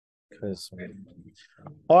Because,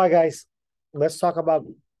 all right, guys, let's talk about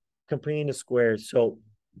completing the squares. So,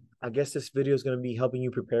 I guess this video is going to be helping you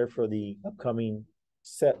prepare for the upcoming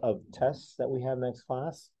set of tests that we have next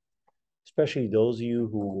class, especially those of you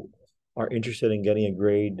who are interested in getting a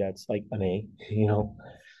grade that's like an A, you know.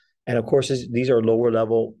 And of course, these are lower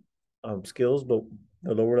level skills, but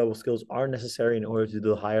the lower level skills are necessary in order to do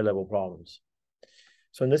the higher level problems.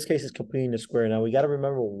 So in this case, it's completing the square. Now we got to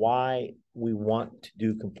remember why we want to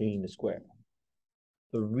do completing the square.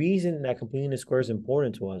 The reason that completing the square is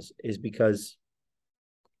important to us is because,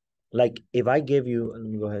 like, if I give you, let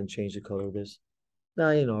me go ahead and change the color of this. No,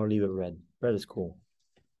 I'll leave it red. Red is cool.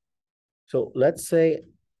 So let's say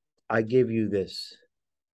I give you this.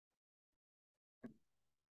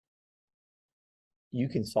 You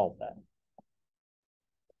can solve that.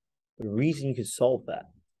 The reason you can solve that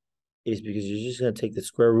is because you're just going to take the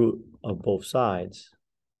square root of both sides.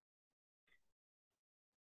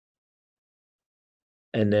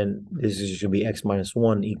 And then this is going to be x minus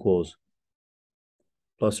 1 equals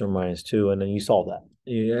plus or minus 2. And then you solve that.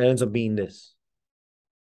 It ends up being this.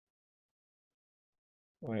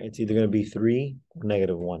 All right, it's either going to be 3 or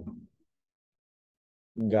negative 1.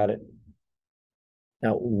 Got it?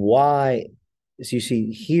 Now, why? So you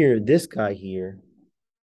see here, this guy here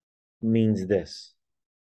means this.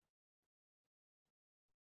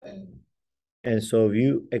 And so if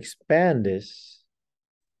you expand this,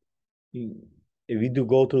 if you do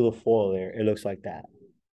go through the foil there, it looks like that.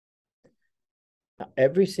 Now,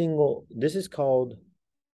 this is called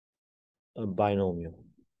a binomial.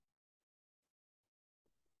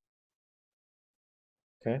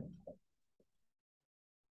 Okay.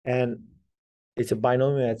 And it's a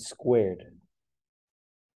binomial that's squared.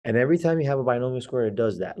 And every time you have a binomial square, it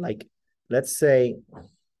does that. Like, let's say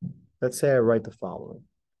I write the following.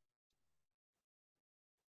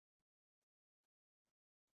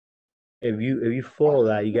 If you follow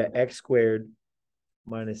that, you get x squared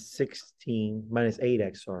minus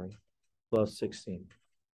 8x, sorry, plus 16.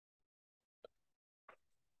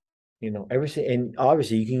 Everything, and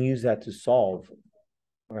obviously you can use that to solve,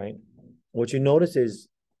 right? What you notice is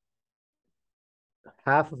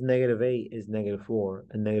half of negative 8 is negative 4,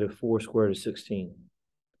 and negative 4 squared is 16.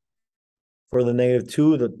 For the negative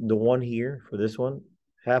 2, the one here, for this one,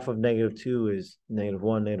 half of negative 2 is negative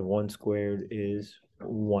 1. Negative 1 squared is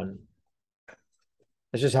 1.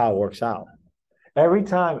 That's just how it works out. Every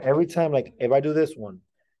time, like if I do this one,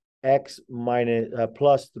 x minus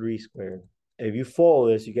plus 3 squared. If you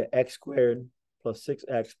follow this, you get x squared plus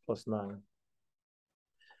 6x plus 9.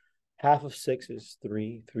 Half of 6 is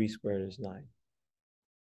 3. 3 squared is 9.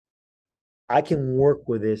 I can work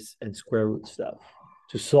with this and square root stuff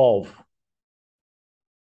to solve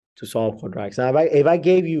quadratics. Now, if I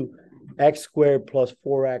gave you x squared plus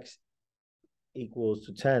 4x equals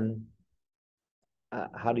to 10,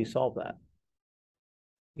 how do you solve that?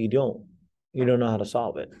 You don't. You don't know how to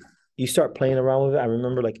solve it. You start playing around with it. I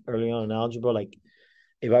remember like early on in algebra, like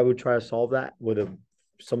if I would try to solve that with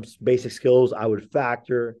some basic skills, I would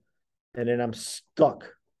factor, and then I'm stuck.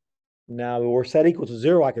 Now we're set equal to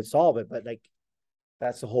 0, I could solve it, but like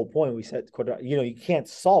that's the whole point. We set quadratic. You can't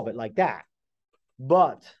solve it like that.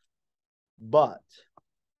 But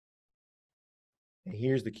and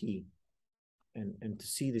here's the key. And to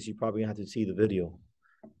see this, you probably have to see the video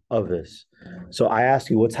of this. So I ask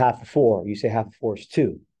you, what's half of 4? You say half of 4 is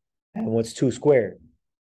 2. And what's 2 squared?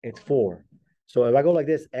 It's 4. So if I go like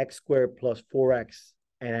this, x squared plus 4x,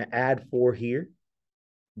 and I add 4 here,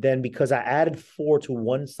 then because I added 4 to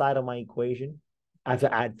one side of my equation, I have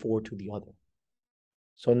to add 4 to the other.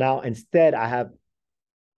 So now instead, I have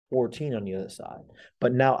 14 on the other side.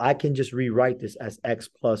 But now I can just rewrite this as x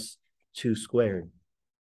plus 2 squared.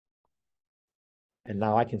 And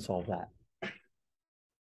now I can solve that.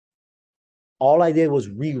 All I did was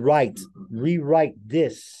rewrite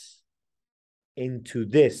this into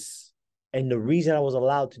this. And the reason I was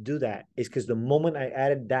allowed to do that is because the moment I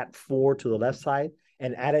added that 4 to the left side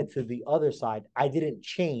and added to the other side, I didn't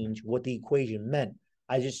change what the equation meant.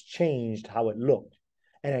 I just changed how it looked.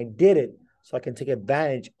 And I did it so I can take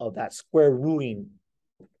advantage of that square rooting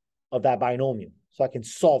of that binomial. So I can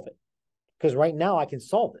solve it. Because right now I can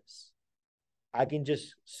solve this. I can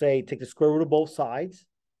just say, take the square root of both sides,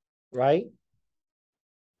 right?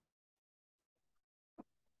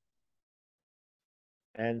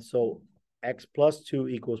 And so x plus 2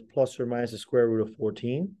 equals plus or minus the square root of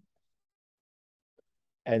 14.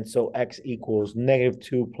 And so x equals negative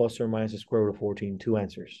 2 plus or minus the square root of 14. 2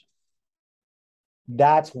 answers.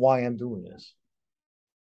 That's why I'm doing this.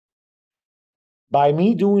 By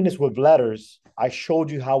me doing this with letters, I showed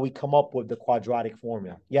you how we come up with the quadratic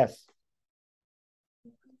formula. Yes.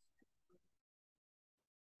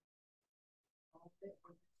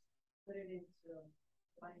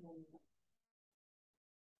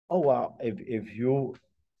 Oh wow.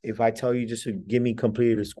 If I tell you just to give me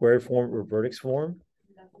completed a squared form or vertex form,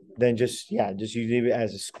 then just just you leave it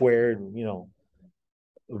as a squared,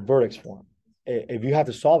 vertex form. If you have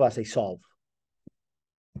to solve, I say solve.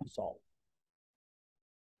 Solve.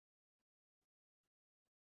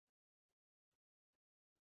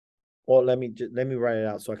 Well, let me write it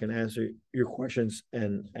out so I can answer your questions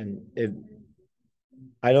and if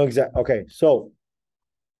I know exactly. Okay, so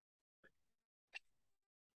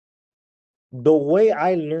the way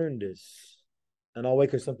I learned this, and I'll wait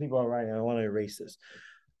because some people are writing. I want to erase this.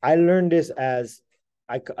 I learned this as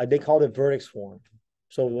they called it vertex form.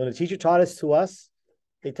 So when the teacher taught us to us,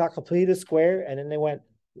 they taught complete a square, and then they went,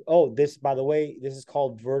 "Oh, this by the way, this is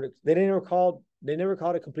called vertex." They never called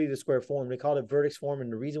it complete a square form. They called it vertex form,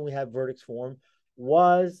 and the reason we have vertex form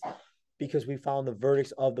was because we found the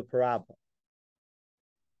vertex of the parabola,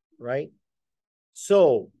 right?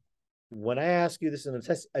 So when I ask you this in the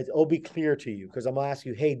test, it'll be clear to you because I'm gonna ask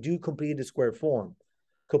you, "Hey, do completed square form."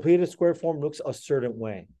 Completed square form looks a certain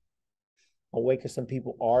way. I'll wait because some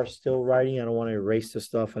people are still writing. I don't want to erase the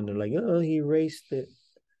stuff, and they're like, "Oh, he erased it."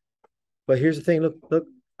 But here's the thing. Look,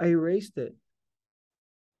 I erased it.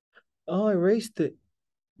 Oh, I erased it.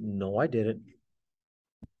 No, I didn't.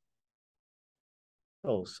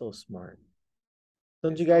 Oh, so smart.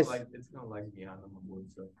 Don't you guys it's not like me on the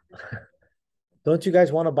board, so don't you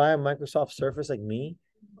guys want to buy a Microsoft Surface like me?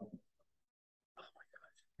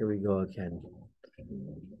 Here we go again.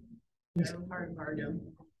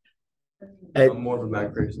 I'm more of a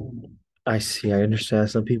Mac person. I see. I understand.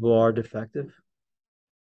 Some people are defective.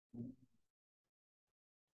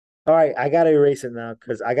 All right, I gotta erase it now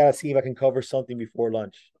because I gotta see if I can cover something before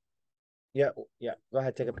lunch. Yeah, yeah. Go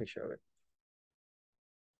ahead, take a picture of it.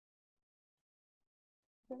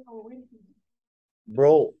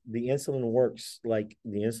 Bro, the insulin works. Like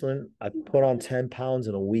the insulin, I put on 10 pounds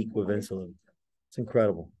in a week with insulin. It's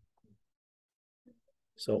incredible.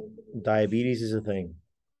 So diabetes is a thing.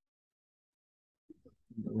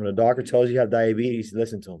 When a doctor tells you have diabetes,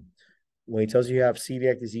 listen to him. When he tells you have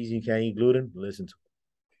celiac disease and you can't eat gluten, listen to him.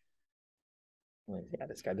 Like, yeah,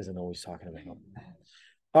 this guy doesn't know what he's talking about.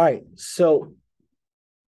 All right, so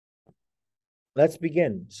let's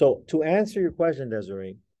begin. So to answer your question,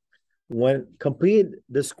 Desiree, when complete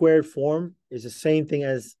the squared form is the same thing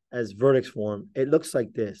as vertex form, it looks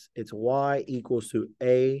like this. It's y equals to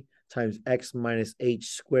a times x minus h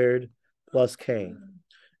squared plus k.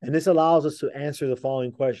 And this allows us to answer the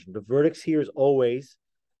following question. The vertex here is always,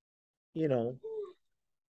 you know,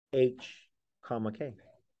 h comma k.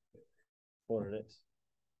 What it is.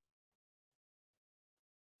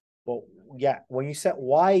 Well, yeah, when you set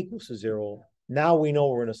y equals to 0, now we know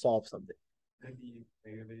we're going to solve something.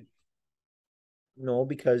 No,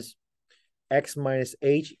 because x minus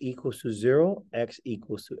h equals to 0, x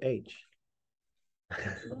equals to h.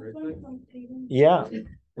 Yeah.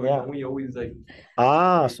 Yeah. We always like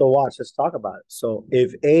So watch, let's talk about it. So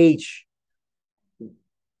if h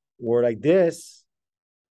were like this,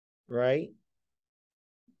 right,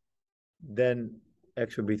 then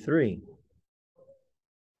x would be 3.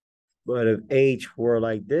 But if h were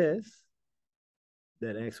like this,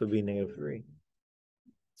 then x would be -3.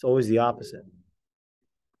 It's always the opposite.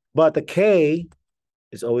 But the k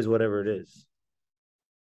is always whatever it is.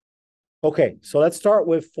 Okay, so let's start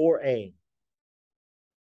with 4a.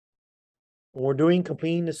 We're doing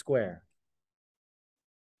completing the square.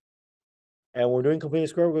 And we're doing completed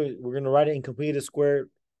square. We're going to write it in completed square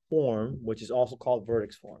form, which is also called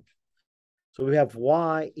vertex form. So we have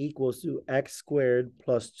y equals to x squared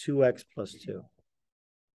plus 2x plus 2.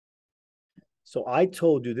 So I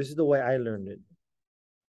told you, this is the way I learned it.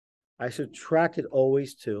 I subtracted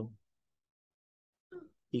always 2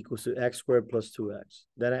 equals to x squared plus 2x.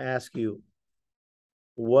 Then I ask you,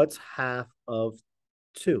 what's half of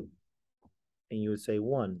 2? And you would say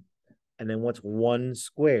 1. And then what's 1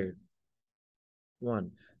 squared?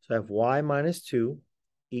 1. So I have y minus 2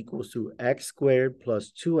 equals to x squared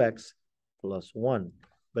plus 2x plus 1.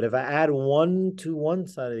 But if I add 1 to one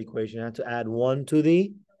side of the equation, I have to add 1 to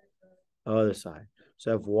the other side.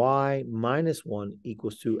 So I have y minus 1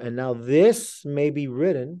 equals 2. And now this may be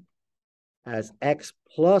written as x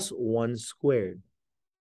plus 1 squared.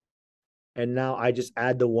 And now I just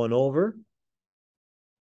add the 1 over.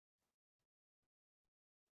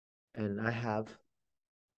 And I have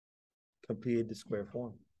completed the square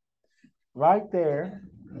form. Right there.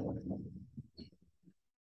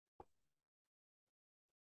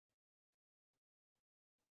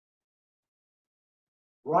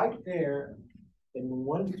 Right there in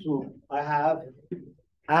one swoop, I have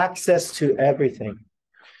access to everything.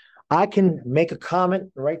 I can make a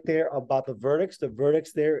comment right there about the verdicts. The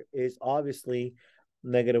verdicts there is obviously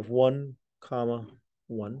 -1, comma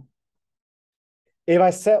 1. If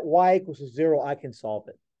I set y equals to 0, I can solve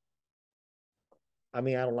it. I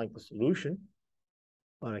mean, I don't like the solution,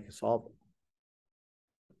 but I can solve it.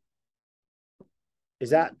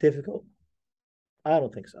 Is that difficult? I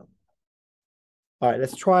don't think so. All right,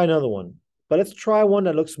 let's try another one. But let's try one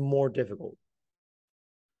that looks more difficult.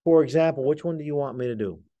 For example, which one do you want me to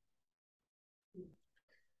do?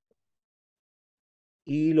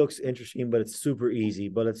 E looks interesting, but it's super easy.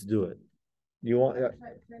 But let's do it. You want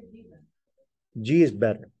G is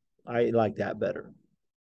better. I like that better.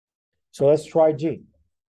 So let's try G.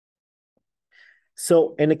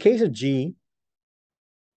 So in the case of G,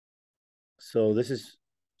 so this is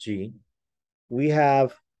G, we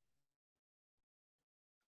have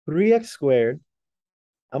 3x squared.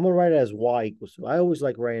 I'm gonna write it as y equals to. I always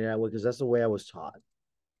like writing it that way because that's the way I was taught.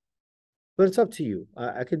 But it's up to you.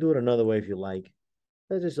 I could do it another way if you like.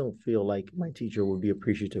 I just don't feel like my teacher would be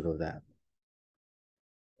appreciative of that.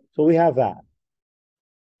 So we have that.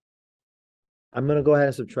 I'm gonna go ahead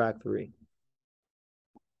and subtract 3.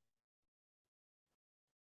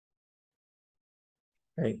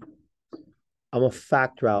 Right? I'm gonna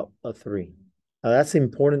factor out a 3. Now that's the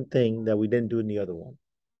important thing that we didn't do in the other one.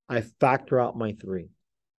 I factor out my 3.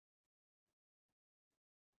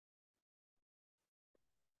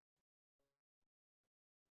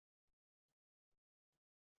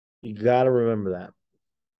 You got to remember that.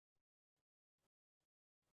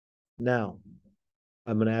 Now,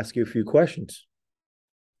 I'm going to ask you a few questions.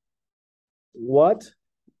 What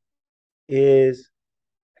is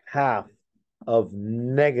half of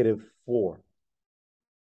 -4?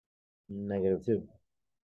 -2.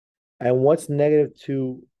 And what's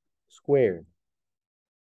 -2 squared?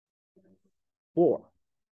 4.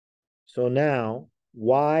 So now,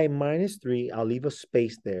 y minus 3, I'll leave a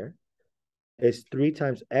space there, is 3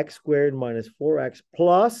 times x squared minus 4x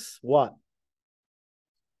plus what?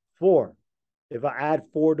 4. If I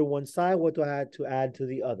add 4 to one side, what do I have to add to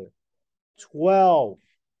the other? 12.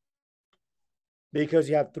 Because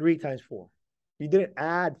you have 3 times 4. You didn't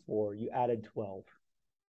add 4, you added 12.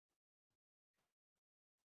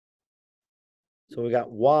 So we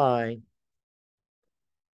got y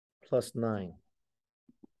plus 9.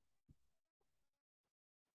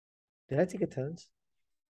 Did I take attendance?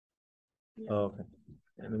 Yeah. Oh, okay.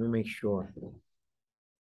 Let me make sure.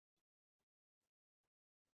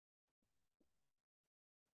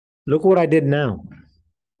 Look what I did now.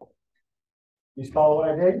 You follow what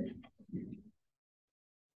I did?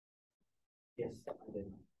 Yes, I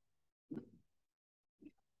did.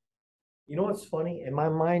 You know what's funny? In my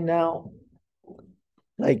mind now,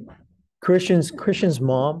 like Christian's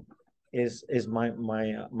mom is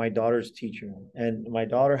my daughter's teacher, and my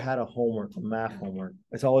daughter had a math homework.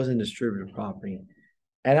 It's always in distributed property,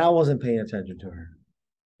 and I wasn't paying attention to her.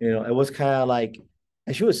 You know, it was kind of like,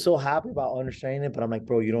 and she was so happy about understanding it, but I'm like,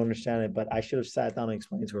 bro, you don't understand it. But I should have sat down and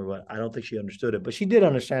explained to her, but I don't think she understood it. But she did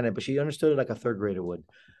understand it, but she understood it like a third grader would.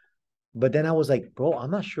 But then I was like, bro,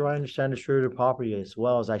 I'm not sure I understand distributed property as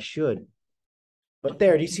well as I should. But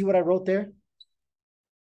there, do you see what I wrote there?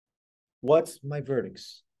 What's my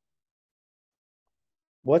verdicts?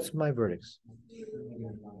 What's my verdicts?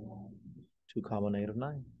 2 comma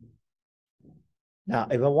 -9. Now,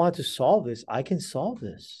 if I want to solve this, I can solve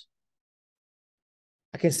this.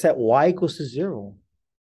 I can set y equals to 0.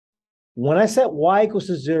 When I set y equals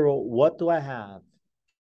to 0, what do I have?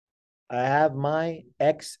 I have my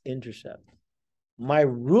x-intercept. My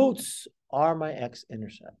roots are my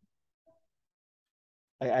x-intercept.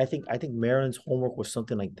 I think Marilyn's homework was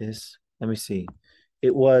something like this. Let me see.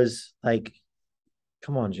 It was like,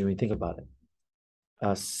 come on, Jimmy, think about it.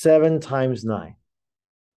 7 times 9.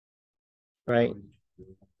 Right?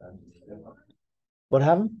 What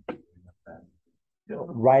happened?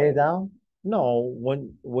 Write it down? No,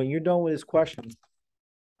 when you're done with this question,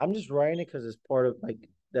 I'm just writing it because it's part of, like,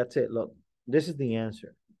 that's it. Look, this is the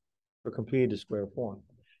answer for completed the square form.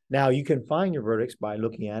 Now you can find your verdicts by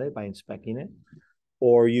looking at it, by inspecting it,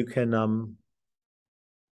 or you can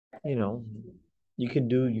you know, you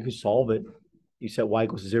can solve it. You set y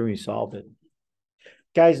equals to 0, you solve it.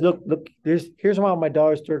 Guys, look, here's what my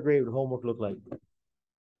daughter's third grade homework looked like.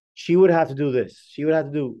 She would have to do this. She would have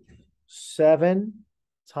to do 7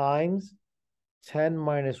 times 10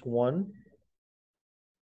 minus 1.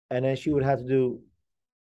 And then she would have to do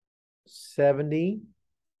 70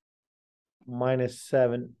 minus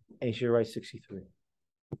 7, and she would write 63.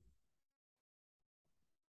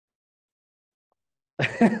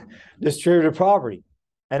 Distributed property.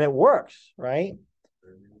 And it works, right?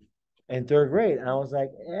 in third grade. And I was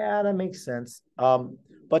like, yeah, that makes sense.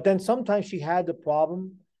 But then sometimes she had the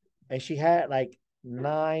problem and she had like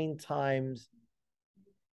 9 times,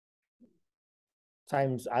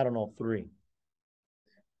 I don't know, 3.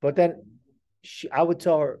 But then I would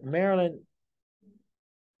tell her, Marilyn,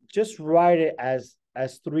 just write it as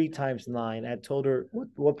 3 times 9. I told her,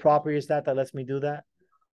 what property is that lets me do that?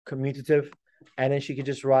 Commutative. And then she could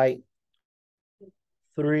just write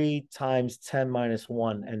 3 times 10 minus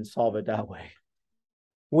 1 and solve it that way.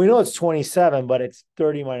 We know it's 27, but it's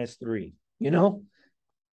 30 minus 3, you know?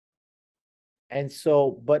 And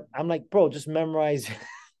so, but I'm like, bro, just memorize,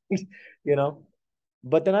 you know?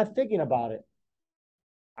 But then I'm thinking about it.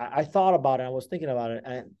 I thought about it. I was thinking about it.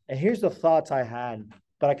 And here's the thoughts I had,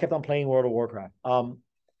 but I kept on playing World of Warcraft.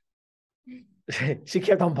 She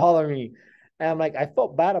kept on bothering me. And I'm like, I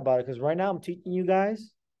felt bad about it because right now I'm teaching you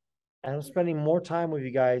guys and I'm spending more time with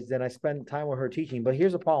you guys than I spend time with her teaching. But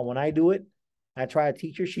here's the problem. When I do it, I try to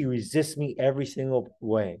teach her, she resists me every single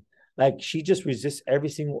way. Like she just resists every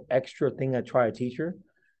single extra thing I try to teach her. And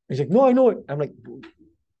she's like, no, I know it. I'm like,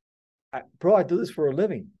 bro, I do this for a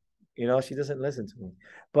living. You know, she doesn't listen to me.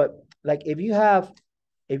 But like if you have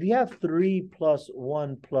 3 plus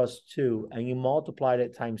 1 plus 2 and you multiply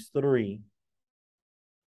it times 3,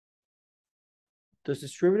 does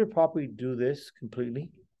distributive property do this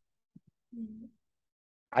completely?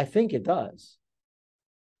 I think it does.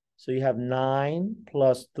 So you have 9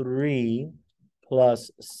 plus 3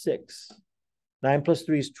 plus 6. 9 plus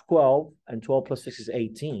 3 is 12, and 12 plus 6 is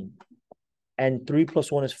 18. And 3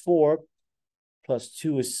 plus 1 is 4, plus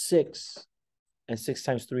 2 is 6, and 6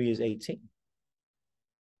 times 3 is 18.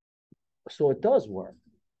 So it does work.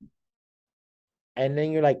 And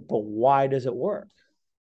then you're like, but why does it work?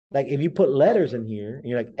 Like if you put letters in here, and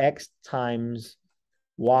you're like x times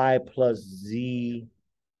y plus z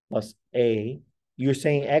plus a, you're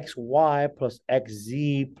saying xy plus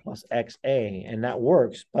xz plus xa, and that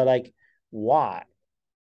works. But like, why?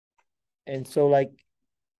 And so like,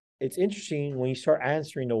 it's interesting when you start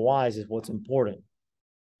answering the whys is what's important.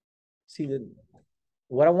 See,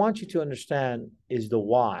 what I want you to understand is the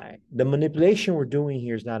why. The manipulation we're doing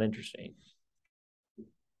here is not interesting.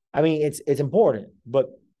 I mean, it's important, but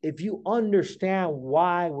if you understand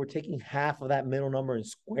why we're taking half of that middle number and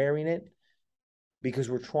squaring it, because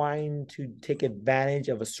we're trying to take advantage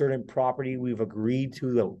of a certain property we've agreed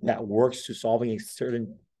to that works to solving a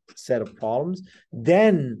certain set of problems,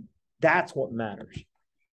 then that's what matters.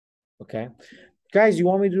 Okay. Guys, you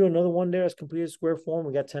want me to do another one there as completed square form?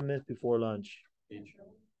 We got 10 minutes before lunch.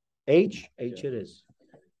 H it is.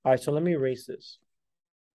 All right, so let me erase this.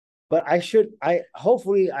 But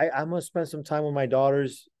hopefully I'm gonna spend some time with my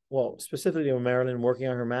daughters, well, specifically with Marilyn, working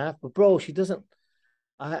on her math. But bro, she doesn't.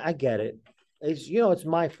 I get it. It's it's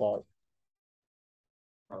my fault.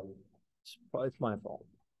 It's my fault.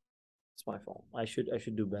 It's my fault. I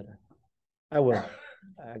should do better. I will.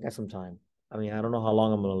 I got some time. I mean, I don't know how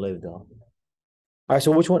long I'm gonna live though. All right,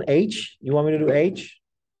 so which one? H? You want me to do H?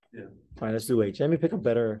 Yeah. All right, let's do H. Let me pick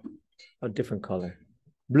a different color.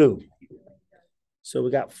 Blue. So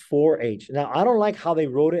we got 4H. Now, I don't like how they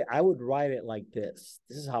wrote it. I would write it like this.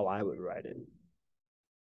 This is how I would write it.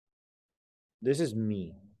 This is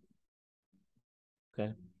me.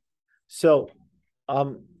 Okay. So,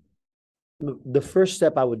 the first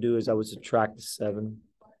step I would do is I would subtract the 7.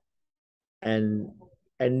 And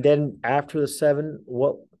then after the 7,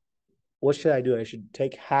 what should I do? I should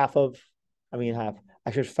take half.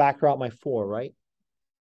 I should factor out my 4, right?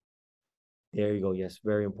 There you go. Yes,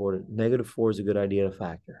 very important. -4 is a good idea to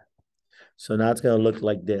factor. So now it's going to look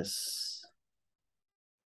like this.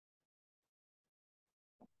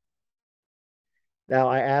 Now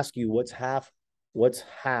I ask you, what's half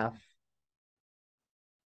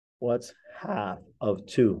of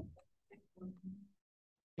 2?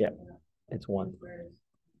 Yeah, it's 1.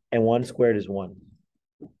 And 1 squared is 1.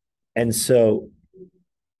 And so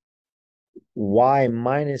y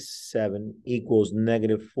minus 7 equals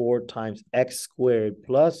 -4 times x squared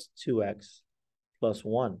plus 2x plus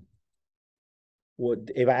 1.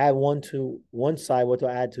 What if I add 1 to one side, what do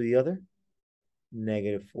I add to the other?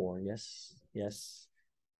 -4. Yes. Yes.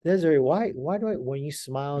 Desiree, why do when you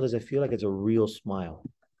smile, does it feel like it's a real smile?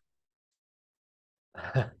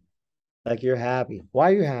 Like you're happy.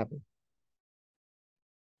 Why are you happy?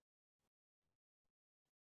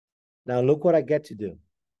 Now look what I get to do.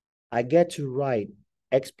 I get to write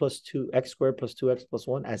x squared plus 2x plus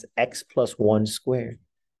 1 as x plus 1 squared.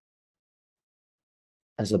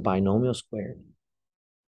 As a binomial squared.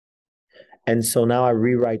 And so now I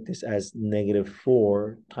rewrite this as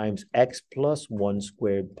 -4 times x plus 1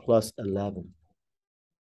 squared plus 11.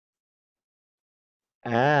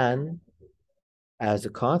 And as a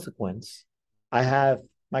consequence, I have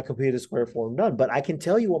my completed square form done. But I can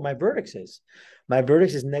tell you what my vertex is. My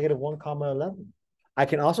vertex is negative 1 comma 11. I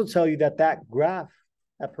can also tell you that that graph,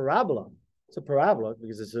 that parabola, it's a parabola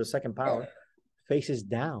because it's the second power, faces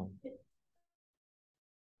down.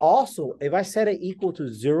 Also, if I set it equal to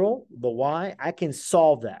 0, the y, I can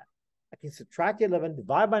solve that. I can subtract the 11,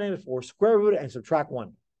 divide by negative 4, square root it, and subtract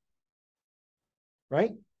 1.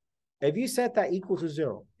 Right? If you set that equal to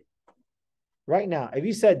 0, right now, if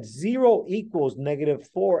you said 0 equals negative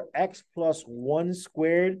 4x plus 1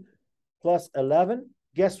 squared plus 11,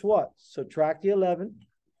 guess what? Subtract the 11,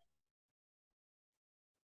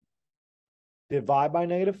 divide by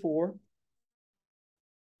negative 4,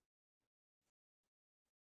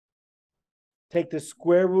 take the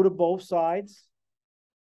square root of both sides,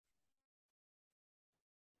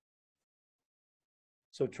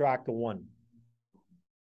 subtract the 1.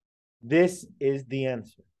 This is the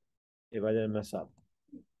answer, if I didn't mess up.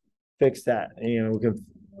 Fix that. And, you know, we can,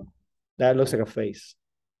 that looks like a face.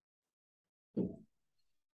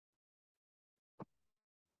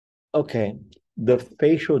 Okay, the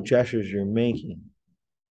facial gestures you're making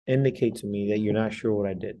indicate to me that you're not sure what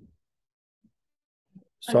I did.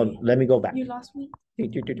 So let me go back. You lost me. Where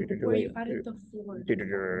you added the 4.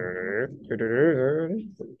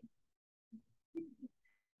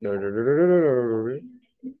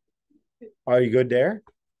 Are you good there?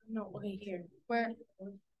 No, okay, here. Where,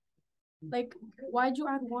 like, why'd you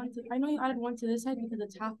add 1 to, I know you added 1 to this side because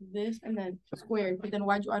it's half of this and then squared, but then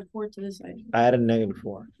why'd you add 4 to this side? I added negative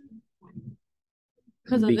 4.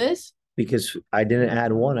 Because of this? Because I didn't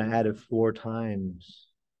add 1, I added 4 times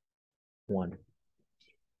 1.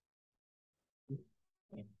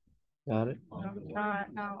 Got it?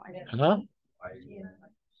 No, I didn't. Huh?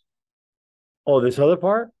 Oh, this other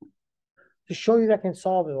part? To show you that I can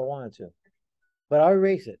solve it if I wanted to. But I'll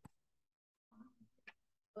erase it.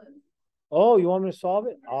 Oh, you want me to solve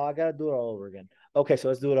it? Oh, I gotta do it all over again. Okay, so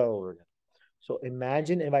let's do it all over again. So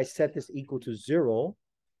imagine if I set this equal to 0,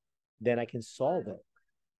 then I can solve it.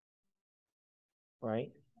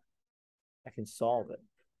 Right? I can solve it.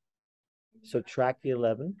 Subtract the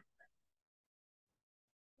 11.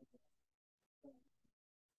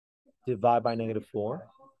 Divide by negative 4.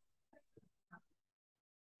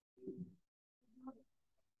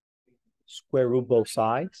 Square root both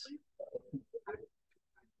sides.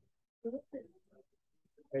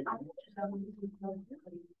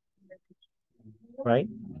 Right?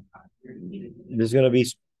 This is going to be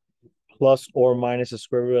plus or minus the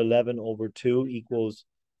square root of 11 over 2 equals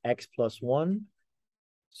x plus 1.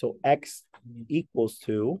 So x equals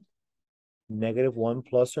to negative 1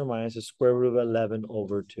 plus or minus the square root of 11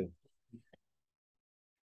 over 2.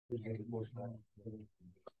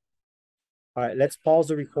 All right, let's pause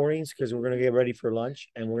the recordings because we're going to get ready for lunch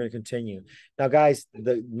and we're going to continue. Now, guys,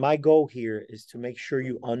 my goal here is to make sure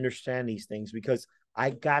you understand these things because I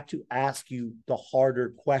got to ask you the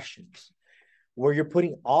harder questions where you're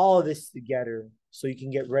putting all of this together so you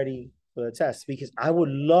can get ready for the test because I would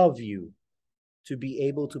love you to be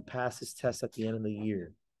able to pass this test at the end of the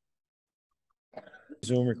year.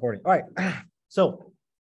 Zoom recording. All right, so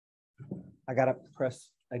I got to press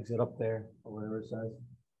exit up there or whatever it says.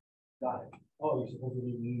 Got it. Oh, you're supposed to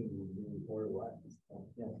be meeting or what?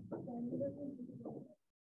 Yeah.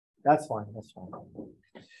 That's fine. That's fine.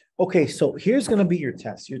 Okay, so here's going to be your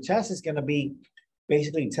test. Your test is going to be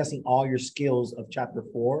basically testing all your skills of chapter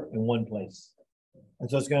 4 in one place. And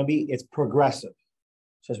so it's going to be, it's progressive.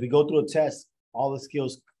 So as we go through a test, all the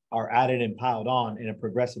skills are added and piled on in a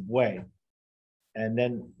progressive way. And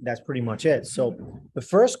then that's pretty much it. So the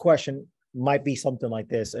first question might be something like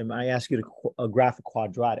this. And I ask you to graph a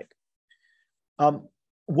quadratic.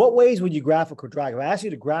 What ways would you graph a quadratic? If I ask you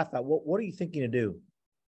to graph that, what are you thinking to do?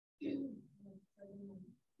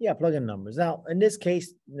 Yeah, plug in numbers. Now, in this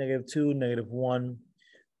case, -2, -1,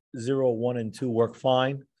 0, 1, and 2 work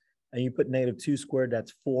fine. And you put -2 squared,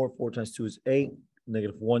 that's 4. 4 times 2 is 8.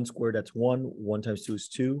 -1 squared, that's 1. 1 times 2 is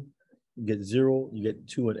 2. You get 0, you get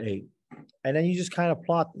 2 and 8. And then you just kind of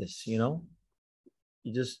plot this, you know?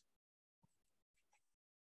 You just,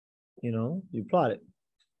 you plot it.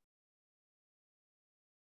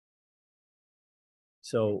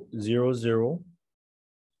 So 0, 0.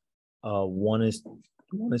 1 is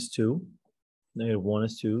 2. -1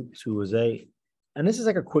 is 2. 2 is 8. And this is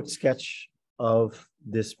like a quick sketch of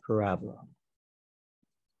this parabola.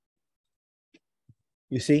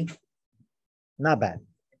 You see? Not bad.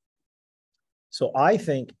 So I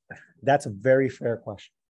think that's a very fair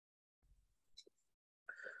question.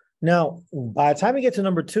 Now, by the time you get to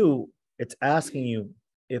number 2, it's asking you,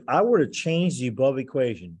 if I were to change the above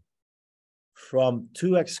equation from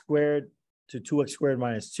 2x squared to 2x squared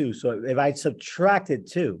minus 2. So if I subtracted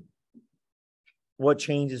 2, what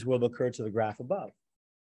changes will occur to the graph above?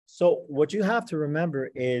 So what you have to remember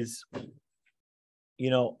is,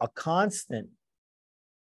 a constant,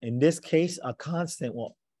 in this case, a constant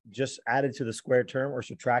will just added to the square term or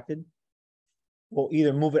subtracted will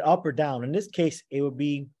either move it up or down. In this case, it would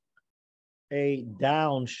be a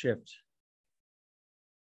downshift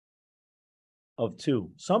of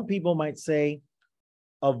 2. Some people might say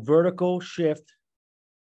a vertical shift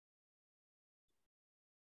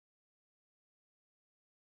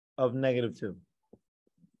of -2.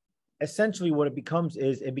 Essentially, what it becomes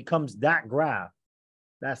is it becomes that graph,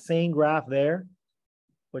 that same graph there,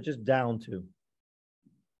 but just down 2.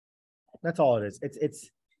 That's all it is.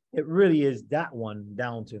 It really is that one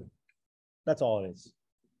down 2. That's all it is.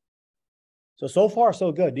 So far,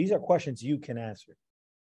 so good. These are questions you can answer.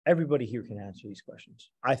 Everybody here can answer these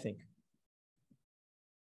questions, I think.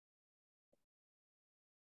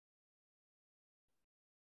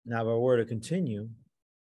 Now, if I were to continue,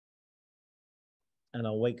 and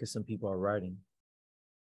I'll wait because some people are writing.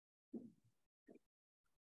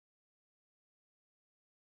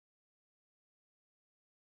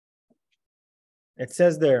 It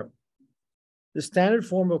says there, the standard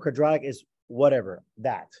form of quadratic is whatever,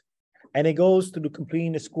 that. And it goes through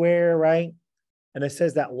completing the square, right? And it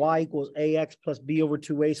says that y equals ax plus b over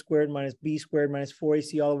 2a squared minus b squared minus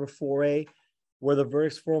 4ac all over 4a, where the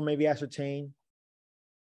vertex form may be ascertained.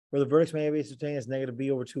 Where the vertex may be ascertained as negative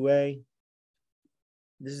b over 2a.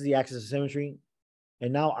 This is the axis of symmetry.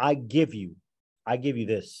 And now I give you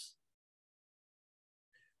this.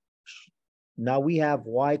 Now we have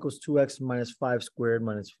y equals 2x minus 5 squared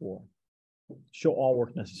minus 4. Show all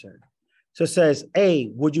work necessary. So it says, A,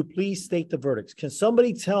 would you please state the vertex? Can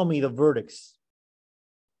somebody tell me the vertex?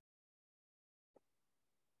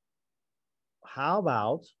 How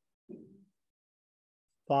about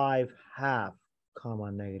 5/2,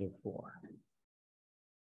 comma, -4?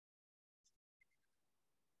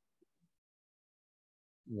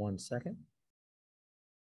 One second.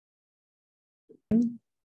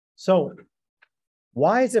 So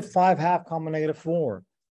why is it 5/2, comma, -4?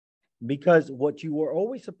 Because what you were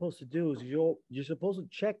always supposed to do is you're supposed to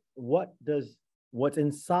check what's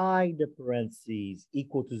inside the parentheses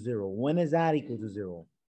equal to 0. When is that equal to 0?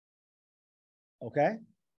 Okay?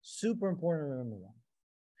 Super important to remember that.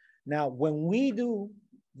 Now, when we do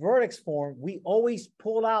vertex form, we always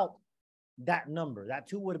pull out that number. That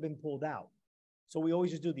 2 would have been pulled out. So we always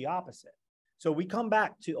just do the opposite. So we come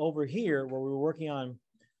back to over here where we were working on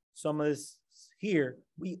some of this here.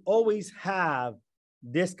 We always have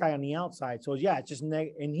this guy on the outside. So yeah, it's just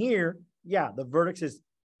in here. Yeah, the vertex is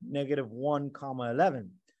 -1, comma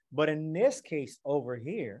 11. But in this case over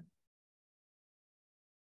here,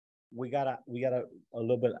 we got a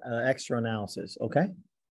little bit extra analysis. Okay,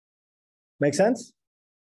 make sense?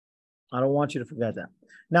 I don't want you to forget that.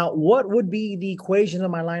 Now, what would be the equation of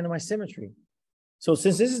my line of my symmetry? So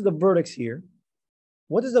since this is the vertex here,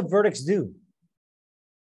 what does the vertex do?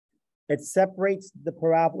 It separates the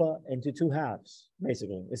parabola into 2 halves,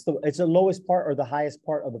 basically. It's the lowest part or the highest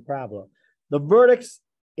part of the parabola. The vertex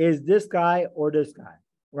is this guy or this guy,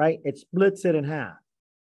 right? It splits it in half.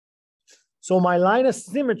 So my line of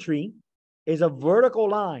symmetry is a vertical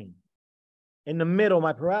line in the middle of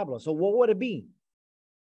my parabola. So what would it be?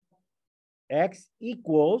 X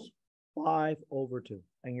equals 5/2,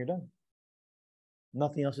 and you're done.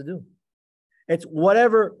 Nothing else to do. It's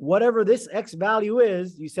whatever this X value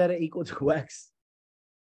is, you set it equal to X.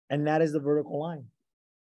 And that is the vertical line.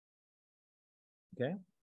 Okay.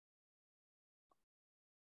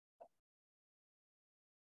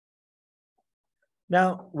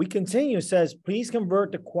 Now we continue. It says, please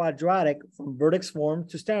convert the quadratic from vertex form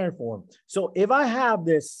to standard form. So if I have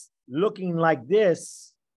this looking like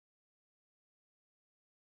this,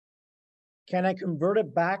 can I convert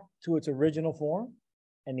it back to its original form?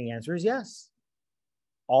 And the answer is yes.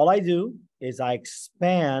 All I do is I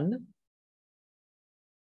expand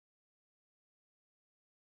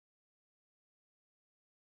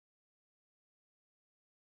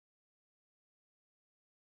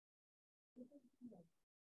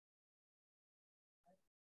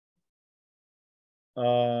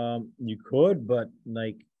you could, but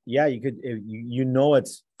like, yeah, you could, you know,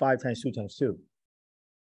 it's 5 times 2 times 2.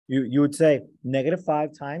 You would say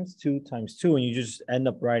 -5 times 2 times 2, and you just end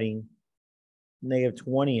up writing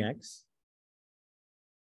 -20x,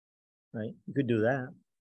 right? You could do that.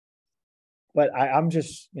 But I'm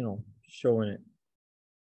just, showing it.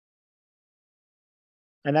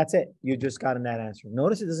 And that's it. You just got in that answer.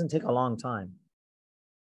 Notice it doesn't take a long time.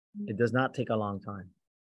 It does not take a long time.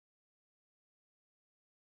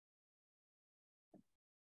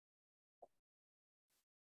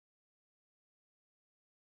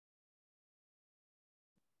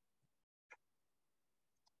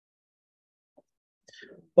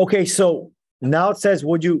 Okay, so now it says,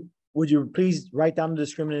 would you please write down the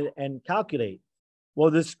discriminant and calculate? Well,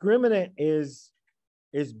 the discriminant is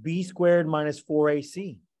b squared minus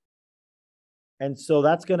 4ac. And so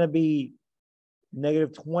that's going to be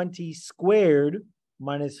negative 20 squared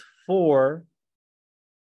minus 4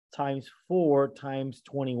 times 4 times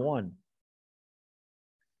 21.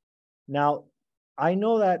 Now, I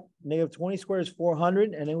know that negative 20 squared is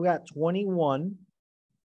 400, and then we got 21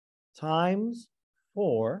 times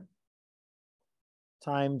 4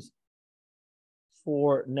 times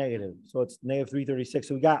 4 negative. So it's negative 336.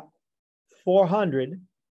 So we got 400,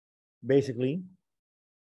 basically,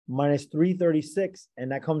 minus 336,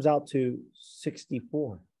 and that comes out to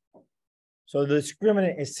 64. So the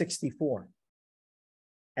discriminant is 64.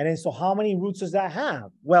 And then, so how many roots does that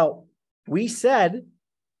have? Well, we said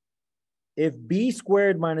if b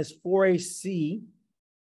squared minus 4ac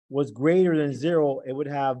was greater than 0, it would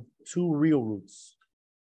have 2 real roots.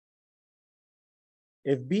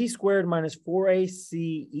 If b squared minus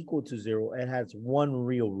 4ac equal to 0, it has 1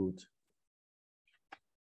 real root.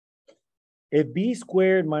 If b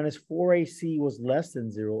squared minus 4ac was less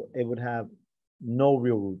than 0, it would have no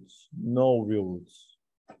real roots. No real roots.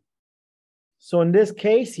 So in this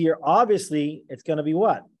case here, obviously, it's going to be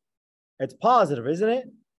what? It's positive, isn't it?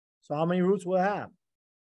 So how many roots will it have?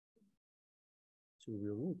 2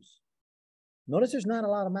 real roots. Notice there's not a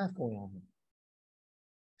lot of math going on here.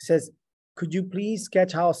 It says, could you please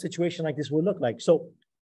sketch how a situation like this would look like? So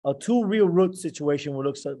a 2 real root situation would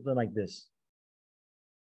look something like this.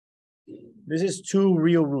 This is 2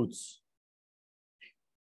 real roots.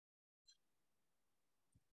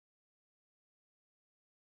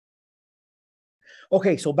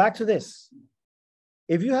 Okay, so back to this.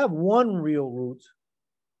 If you have 1 real root,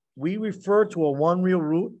 we refer to a 1 real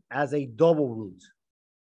root as a double root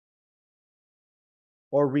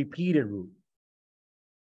or repeated root.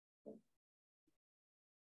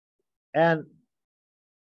 And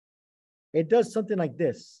it does something like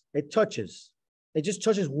this. It touches. It just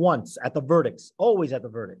touches once at the vertex, always at the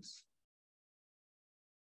vertex.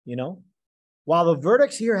 You know? While the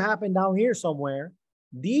vertex here happened down here somewhere,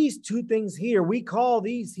 these 2 things here, we call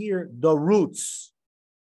these here the roots.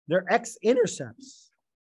 They're x-intercepts.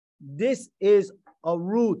 This is a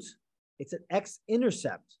root. It's an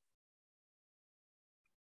x-intercept.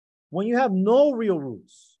 When you have no real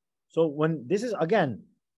roots, so when this is, again,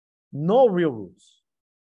 no real roots,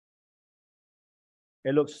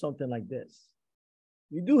 it looks something like this.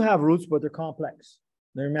 You do have roots, but they're complex.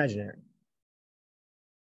 They're imaginary.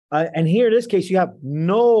 And here in this case, you have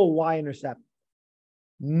no y-intercept.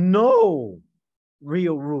 No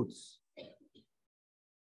real roots.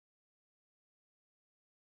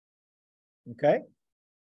 Okay?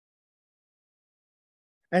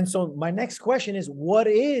 And so my next question is, what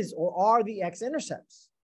is or are the x-intercepts?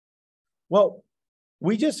 Well,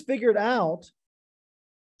 we just figured out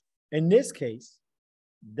in this case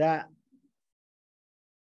that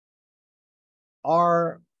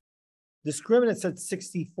our discriminant said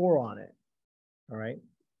 64 on it. All right.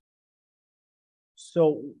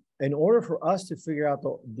 So in order for us to figure out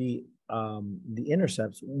the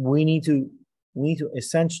intercepts, we need to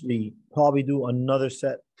essentially probably do another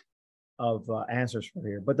set of answers for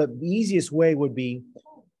here. But the easiest way would be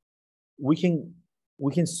we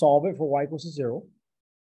can solve it for y equals to 0,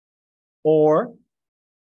 or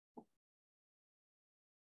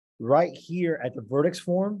right here at the vertex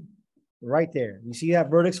form, right there. You see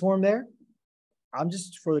that vertex form there? I'm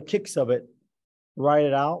just, for the kicks of it, write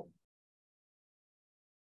it out.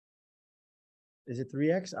 Is it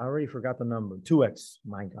 3x? I already forgot the number. 2x.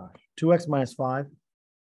 My gosh. 2x minus 5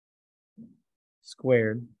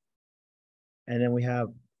 squared. And then we have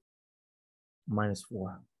minus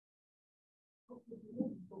 4.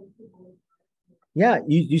 Yeah,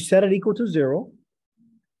 you set it equal to 0.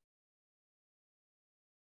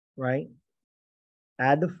 Right?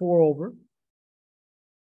 Add the 4 over.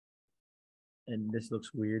 And this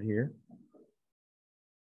looks weird here.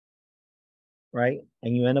 Right?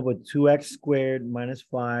 And you end up with 2x squared minus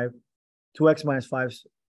 5. 2x minus 5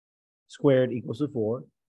 squared equals to 4.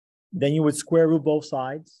 Then you would square root both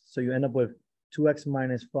sides. So you end up with 2x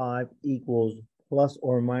minus 5 equals plus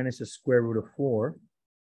or minus the square root of 4.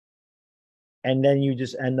 And then you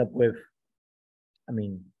just end up with,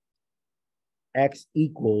 x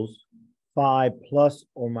equals 5 plus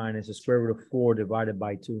or minus the square root of 4 divided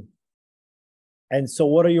by 2. And so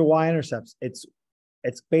what are your y-intercepts? It's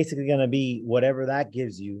basically going to be whatever that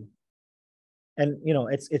gives you. And,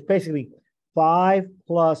 it's basically 5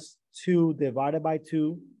 plus 2 divided by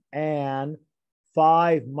 2 and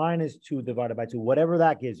 5 minus 2 divided by 2, whatever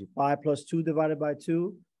that gives you. 5 plus 2 divided by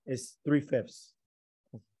 2 is 3/5.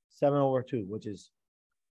 7 over 2, which is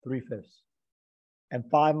 3/5. And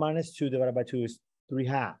 5 minus 2 divided by 2 is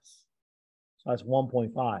 3/2. So that's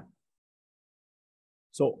 1.5.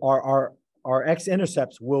 So our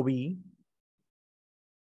x-intercepts will be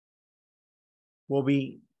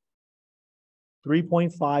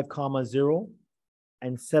 3.5 comma 0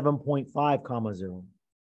 and 7.5 comma 0.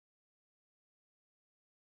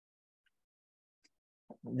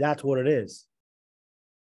 That's what it is.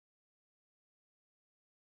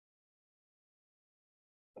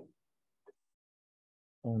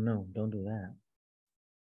 Oh no, don't do that.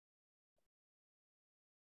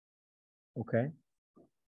 Okay.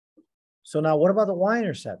 So now what about the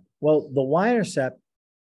y-intercept? Well, the y-intercept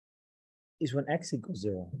is when x equals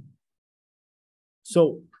 0.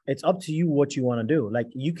 So it's up to you what you want to do.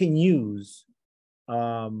 Like you can use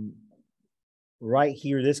right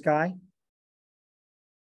here, this guy.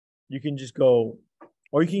 You can just go,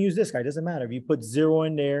 or you can use this guy, it doesn't matter. If you put 0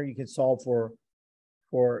 in there, you can solve for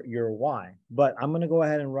your y. But I'm going to go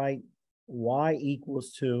ahead and write y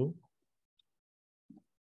equals to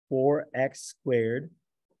 4x squared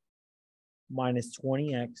minus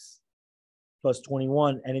 20x plus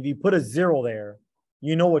 21. And if you put a 0 there,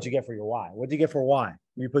 you know what you get for your y. What do you get for y?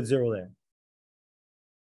 You put 0 there.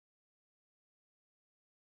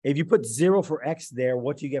 If you put 0 for x there,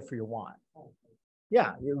 what do you get for your y?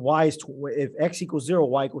 Yeah, y is, if x equals 0,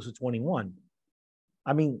 y equals to 21.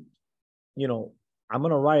 I mean, you know, I'm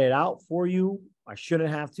going to write it out for you. I shouldn't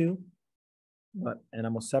have to. And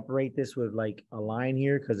I'm going to separate this with like a line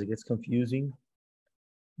here because it gets confusing.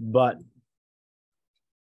 But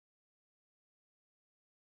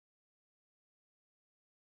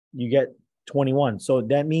you get 21. So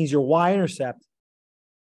that means your y-intercept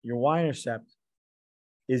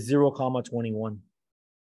is 0, 21.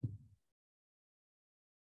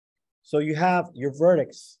 So you have your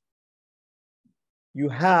vertex. You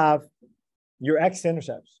have your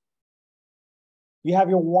x-intercepts. You have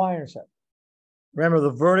your y-intercept. Remember,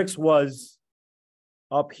 the vertex was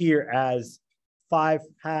up here as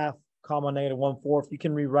 5/2 comma negative 1/4. You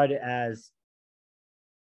can rewrite it as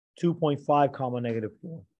 2.5 comma negative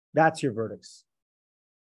 4. That's your vertex.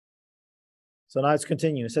 So now let's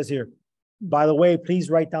continue. It says here, by the way, please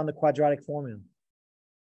write down the quadratic formula.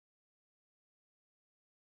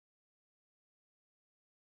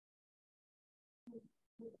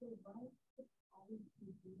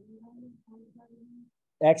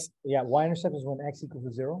 Y-intercept is when x equals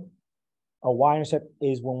to 0. A y-intercept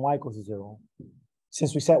is when y equals to 0.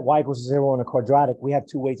 Since we set y equals to 0 in a quadratic, we have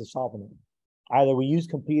two ways of solving it. Either we use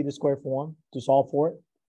completed square form to solve for it,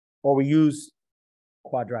 or we use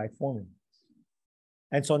quadratic formula.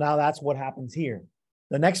 And so now that's what happens here.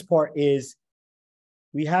 The next part is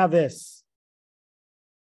we have this.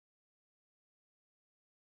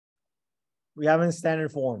 We have it in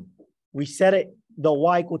standard form. We set it, the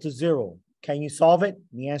y equal to 0. Can you solve it?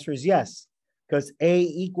 The answer is yes, because A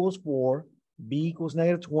equals 4, B equals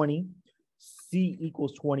negative 20, C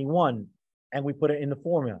equals 21, and we put it in the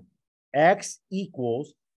formula. X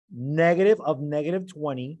equals negative of negative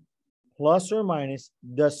 20 plus or minus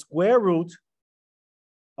the square root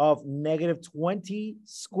of negative 20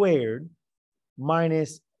 squared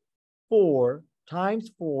minus 4 times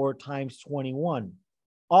 21,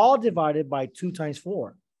 all divided by 2 times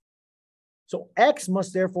 4. So x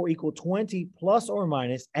must therefore equal 20 plus or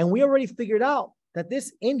minus, and we already figured out that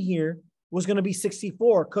this in here was going to be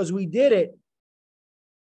 64 because we did it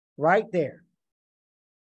right there.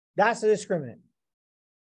 That's the discriminant.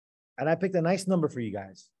 And I picked a nice number for you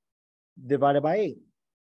guys, divided by 8.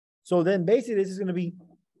 So then basically this is going to be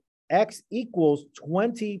x equals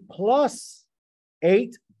 20 plus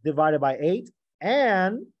 8 divided by 8,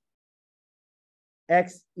 and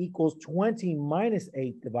x equals 20 minus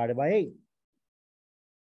 8 divided by 8.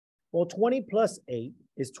 Well, 20 plus 8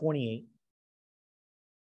 is 28.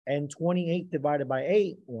 And 28 divided by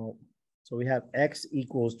 8, well, so we have x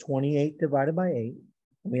equals 28 divided by 8.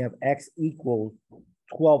 And we have x equals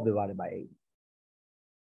 12 divided by 8.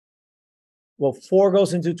 Well, 4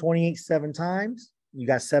 goes into 28 7 times. You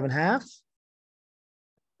got 7/2.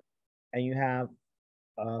 And you have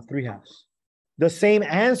 3/2. The same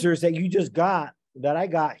answers that you just got, that I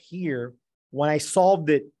got here when I solved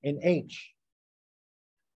it in H.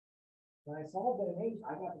 When I solved it in H,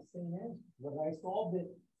 I got the same answer. Whether I solved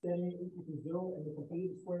it setting it equal to 0 in the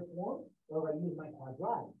completed square form, or I used my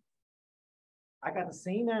quadratic, I got the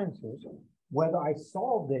same answers whether I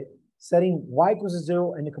solved it setting y equals to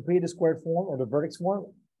 0 in the completed squared form or the vertex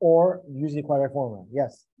form, or using the quadratic formula.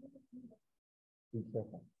 Yes. Be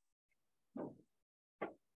careful.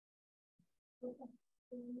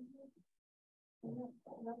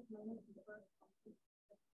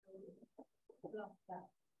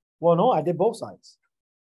 Well, no, I did both sides.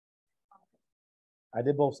 I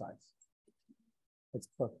did both sides. It's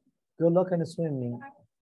perfect. Good luck in the swimming.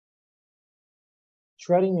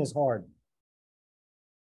 Treading is hard.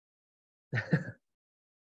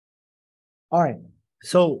 All right.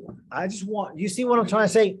 So I just want, you see what I'm trying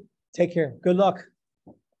to say? Take care. Good luck.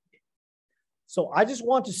 So I just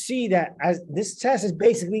want to see that as this test is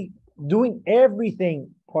basically doing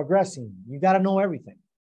everything progressing. You got to know everything.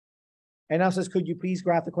 And now says, could you please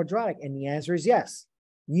graph the quadratic? And the answer is yes.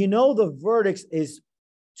 You know the vertex is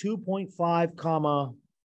 2.5 comma,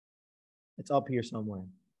 it's up here somewhere,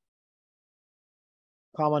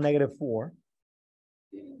 comma -4,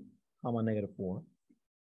 comma -4.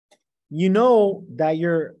 You know that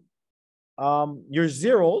your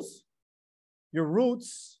zeros, your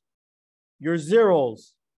roots, your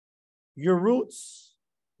zeros, your roots,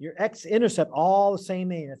 your x-intercept, all the same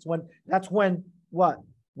thing. That's when what?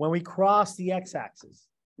 When we cross the x-axis.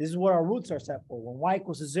 This is what our roots are set for. When y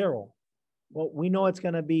equals to 0, well, we know it's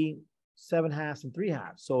going to be 7/2 and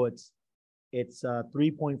 3/2. So it's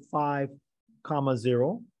 3.5 comma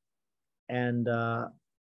 0 and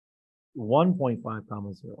 1.5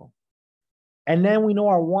 comma 0. And then we know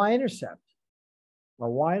our y-intercept. Our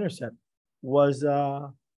y-intercept was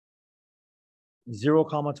 0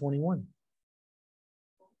 comma 21.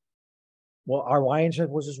 Well, our y-intercept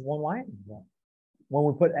was just one line. When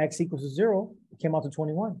we put x equals to 0, it came out to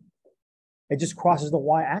 21. It just crosses the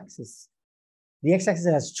y-axis. The x-axis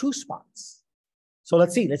has 2 spots. So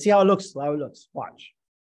let's see how it looks. Watch.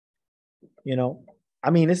 You know, I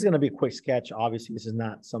mean, this is going to be a quick sketch. Obviously, this is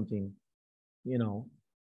not something, you know,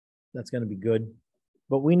 that's going to be good.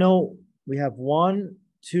 But we know we have 1,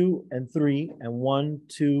 2, and 3, and 1,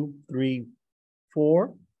 2, 3,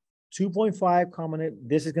 4. 2.5 common.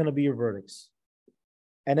 This is going to be your vertex.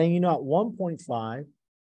 And then you know at 1.5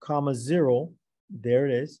 comma 0, there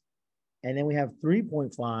it is. And then we have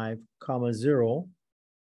 3.5 comma 0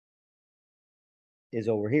 is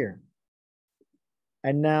over here.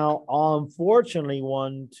 And now, unfortunately,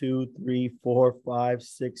 1, 2, 3, 4, 5,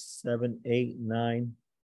 6, 7, 8, 9,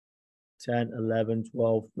 10, 11,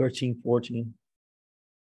 12, 13, 14,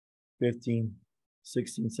 15,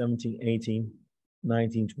 16, 17, 18,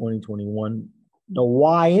 19, 20, 21. The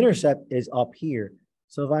y-intercept is up here.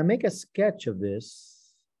 So if I make a sketch of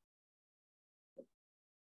this,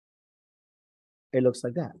 it looks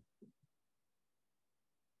like that.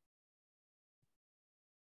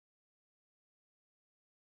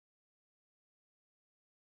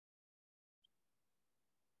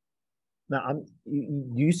 Now,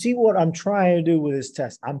 you see what I'm trying to do with this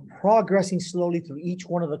test? I'm progressing slowly through each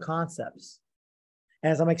one of the concepts.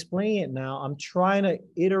 As I'm explaining it now, I'm trying to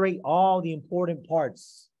iterate all the important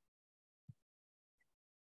parts.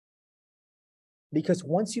 Because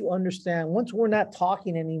once you understand, once we're not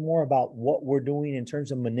talking anymore about what we're doing in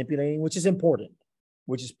terms of manipulating, which is important,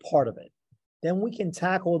 which is part of it, then we can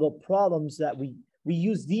tackle the problems that we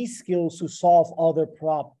use these skills to solve other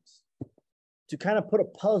problems, to kind of put a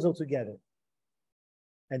puzzle together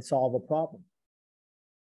and solve a problem.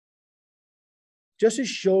 Just to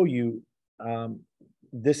show you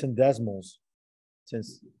this in decimals,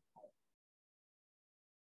 since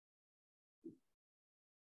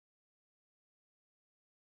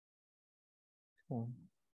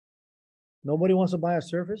nobody wants to buy a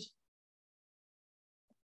Surface?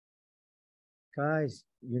 Guys,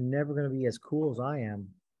 you're never going to be as cool as I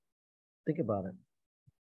am. Think about it.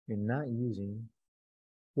 You're not using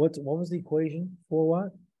what was the equation for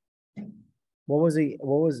what? What was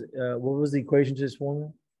the equation to this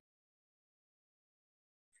formula?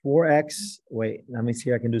 4x, wait, let me see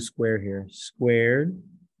if I can do square here. Squared,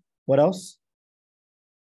 what else?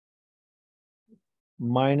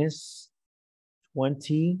 Minus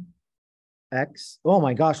 20x. Oh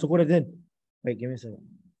my gosh, look what I did. Wait, give me a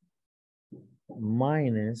second.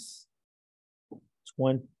 Minus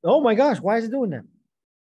 20. Oh my gosh, why is it doing that?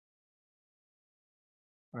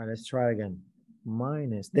 All right, let's try again.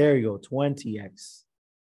 Minus, there you go, 20x.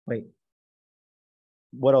 Wait,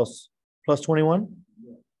 what else? Plus 21?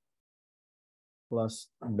 Plus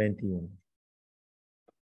 21.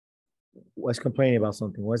 What's complaining about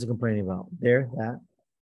something? What's it complaining about? There, that.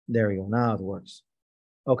 There we go. Now it works.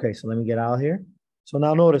 Okay, so let me get out of here. So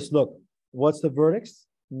now notice, look, what's the vertex?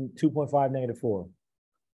 2.5, -4.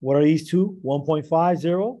 What are these two? 1.5,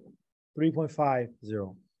 0, 3.5,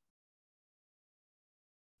 0.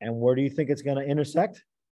 And where do you think it's going to intersect?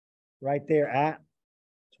 Right there at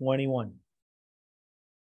 21.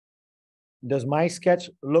 Does my sketch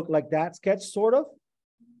look like that sketch, sort of?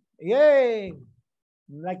 Yay!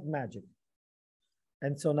 Like magic.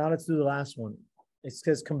 And so now let's do the last one. It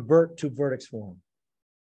says convert to vertex form.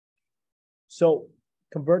 So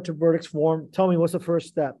convert to vertex form. Tell me what's the first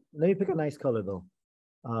step. Let me pick a nice color though.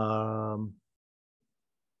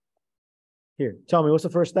 Here, tell me what's the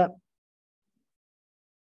first step?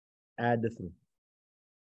 Add the 3.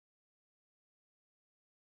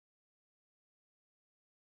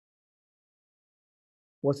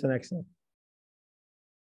 What's the next step?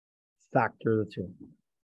 Factor the 2.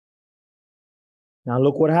 Now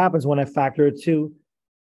look what happens when I factor 2.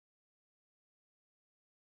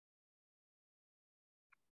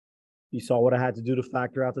 You saw what I had to do to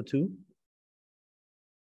factor out the 2?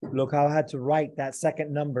 Look how I had to write that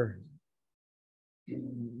second number.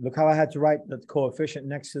 Look how I had to write the coefficient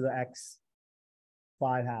next to the x,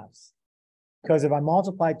 5/2. Because if I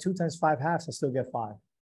multiply 2 times 5/2, I still get 5.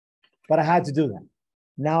 But I had to do that.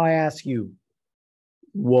 Now I ask you,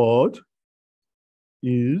 what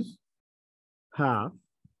is half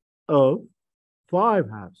of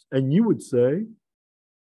 5/2? And you would say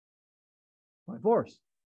 5/4.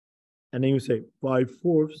 And then you say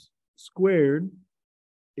 5/4 squared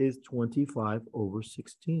is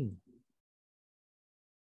 25/16.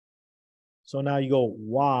 So now you go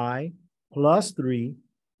y plus 3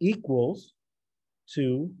 equals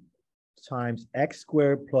 2 times x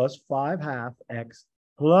squared plus 5/2 x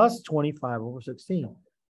plus 25/16.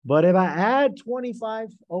 But if I add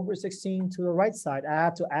 25/16 to the right side, I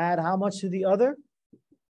have to add how much to the other?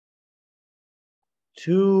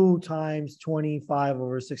 2 times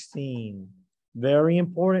 25/16. Very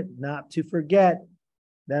important not to forget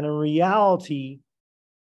that in reality,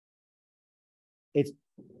 it's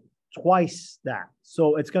twice that.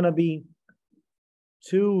 So it's going to be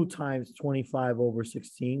 2 times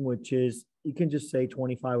 25/16, which is, you can just say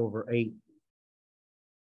 25/8.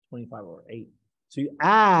 25/8. So you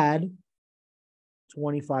add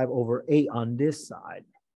 25/8 on this side.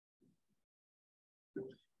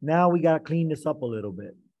 Now we got to clean this up a little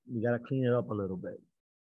bit. We got to clean it up a little bit.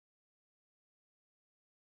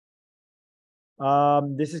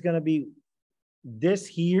 This is going to be this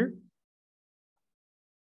here.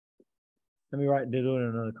 Let me do it in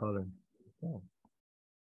another color. Oh.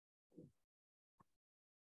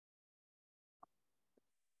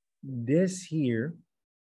 This here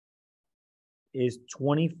is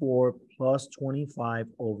 24 plus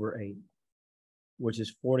 25/8, which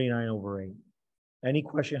is 49/8. Any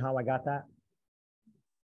question how I got that?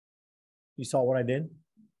 You saw what I did?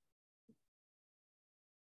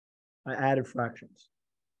 I added fractions.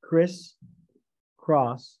 Criss,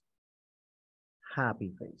 cross,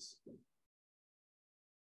 happy face.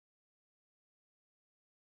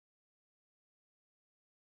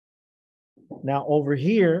 Now over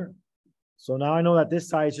here, so now I know that this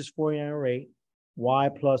side is just 49/8, y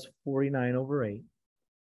plus 49/8.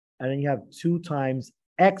 And then you have 2 times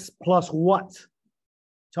x plus what?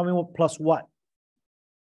 Tell me what plus what?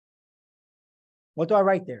 What do I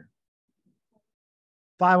write there?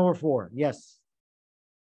 5/4, yes.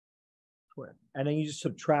 And then you just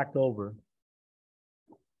subtract over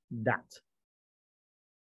that.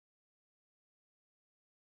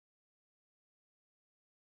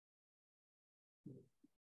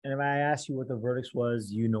 And if I ask you what the vertex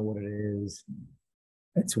was, you know what it is.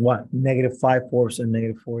 It's what? -5/4 and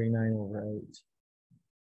 -49/8.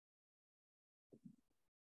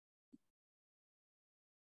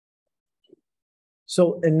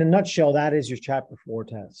 So in a nutshell, that is your chapter 4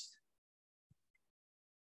 test.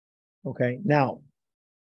 Okay, now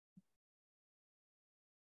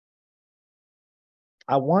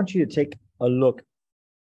I want you to take a look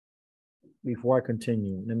before I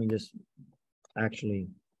continue. Let me just actually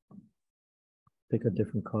pick a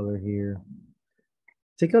different color here.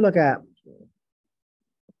 Take a look at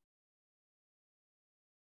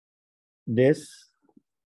this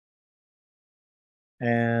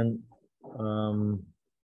and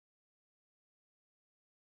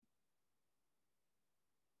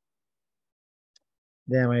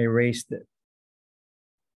damn, I erased it.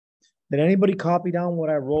 Did anybody copy down what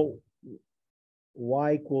I wrote?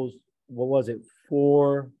 Y equals, what was it?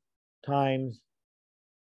 4 times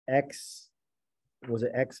x, was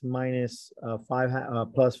it x minus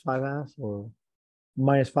 5 plus 5/2 or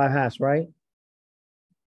minus 5/2, right?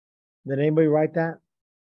 Did anybody write that?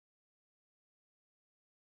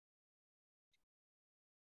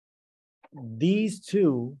 These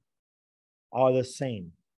two are the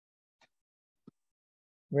same.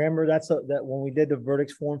 Remember, that when we did the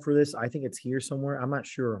vertex form for this, I think it's here somewhere. I'm not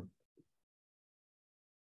sure.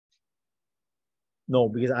 No,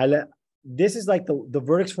 because this is like the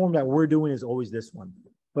vertex form that we're doing is always this one.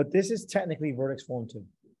 But this is technically vertex form too.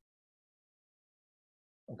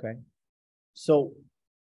 Okay. So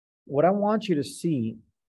what I want you to see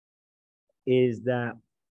is that,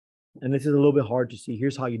 and this is a little bit hard to see.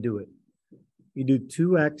 Here's how you do it. You do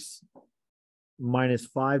 2x minus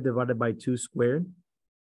 5 divided by 2 squared.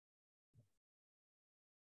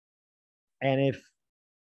 And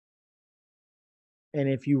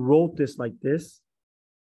if you wrote this like this,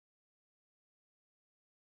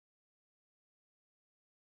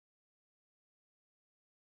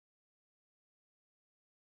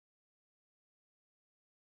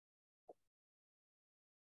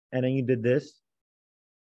 and then you did this,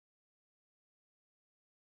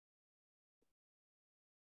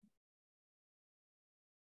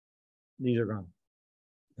 these are gone.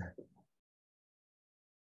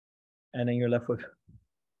 And then you're left with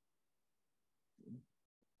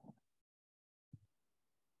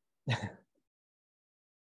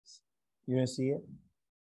you're gonna see it.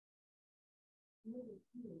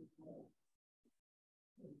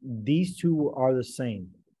 These two are the same.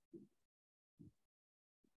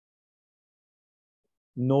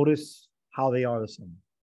 Notice how they are the same.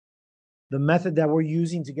 The method that we're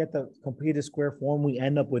using to get the completed square form, we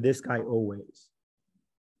end up with this guy always.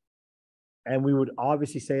 And we would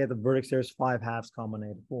obviously say at the vertex there's 5 halves common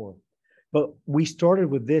negative 4. But we started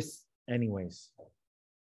with this anyways.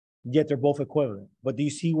 Yet they're both equivalent. But do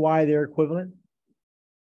you see why they're equivalent?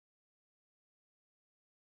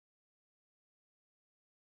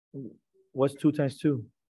 What's 2 times 2?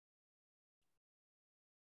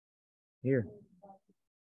 Here.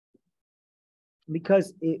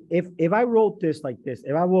 Because if I wrote this like this,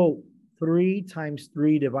 if I wrote 3 times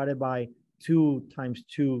 3 divided by 2 times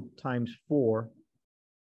 2 times 4,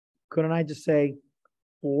 couldn't I just say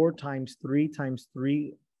 4 times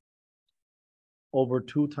 3 over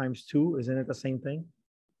 2 times 2? Isn't it the same thing?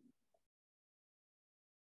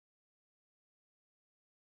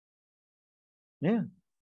 Yeah.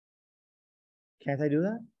 Can't I do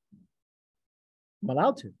that? I'm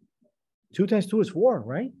allowed to. 2 times 2 is 4,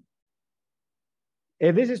 right?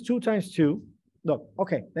 If this is 2 times 2, look,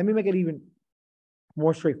 okay, let me make it even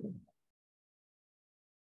more straightforward.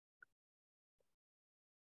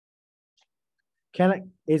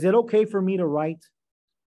 Is it okay for me to write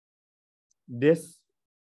this?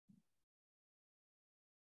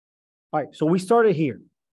 All right, so we started here.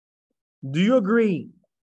 Do you agree?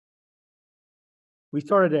 We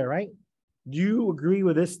started there, right? Do you agree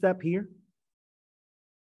with this step here?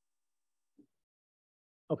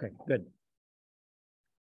 Okay, good.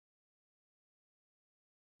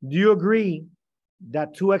 Do you agree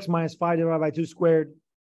that 2x minus 5 divided by 2 squared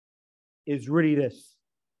is really this?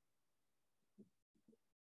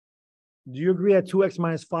 Do you agree that 2x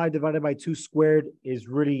minus 5 divided by 2 squared is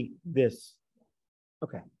really this?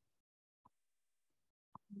 Okay.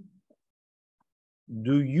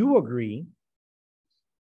 Do you agree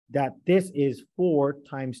that this is 4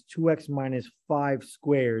 times 2x minus 5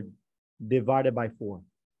 squared divided by 4?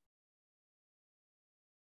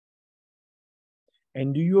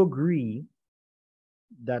 And do you agree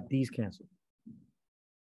that these cancel?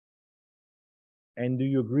 And do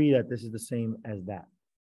you agree that this is the same as that?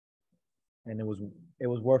 And it was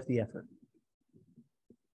worth the effort.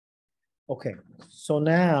 Okay, so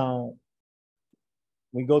now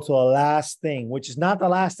we go to the last thing, which is not the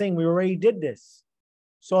last thing. We already did this.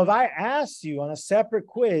 So if I asked you on a separate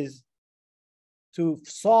quiz to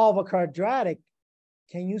solve a quadratic,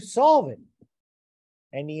 can you solve it?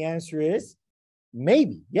 And the answer is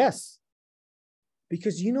maybe, yes.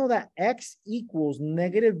 Because you know that x equals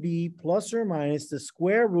negative b plus or minus the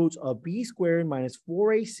square root of b squared minus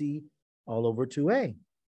 4ac all over 2a.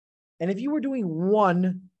 And if you were doing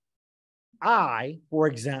 1i, for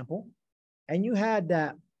example, and you had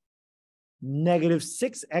that negative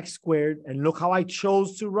 6x squared, and look how I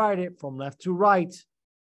chose to write it from left to right.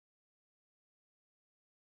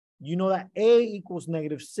 You know that a equals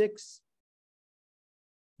negative 6,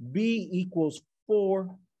 b equals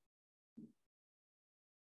 4,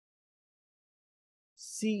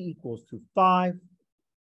 c equals to 5,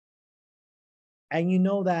 and you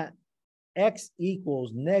know that x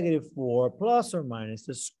equals negative 4 plus or minus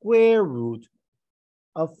the square root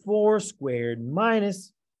of 4 squared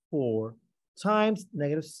minus 4 times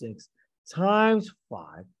negative 6 times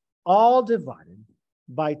 5, all divided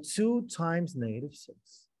by 2 times negative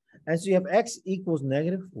 6. And so you have x equals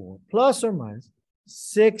negative 4 plus or minus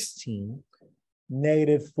 16,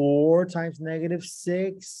 negative 4 times negative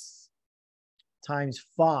 6 times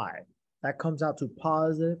 5. That comes out to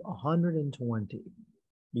positive 120.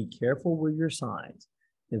 Be careful with your signs.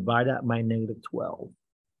 Divide that by negative 12.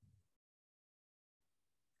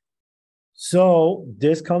 So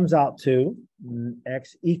this comes out to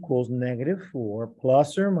x equals -4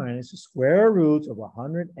 plus or minus the square root of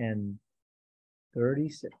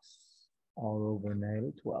 136 all over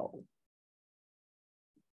 -12.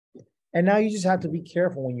 And now you just have to be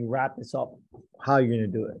careful when you wrap this up, how you're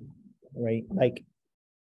going to do it, right? Like,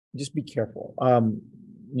 just be careful.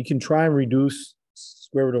 You can try and reduce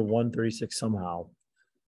square root of 136 somehow.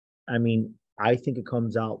 I mean, I think it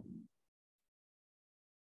comes out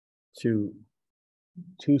to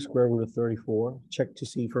 2 square root of 34. Check to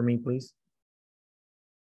see for me, please.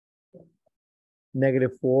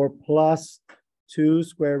 -4 plus 2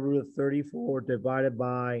 square root of 34 divided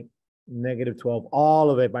by -12. All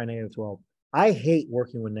of it by -12. I hate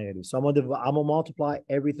working with negatives, so I'm gonna multiply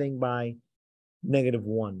everything by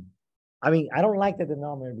 -1. I mean, I don't like the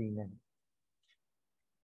denominator being negative.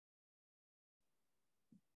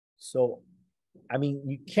 So, I mean,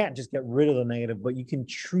 you can't just get rid of the negative, but you can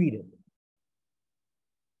treat it.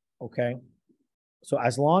 Okay. So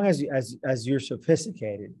as long as you're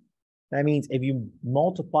sophisticated, that means if you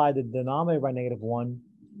multiply the denominator by -1,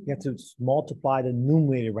 you have to multiply the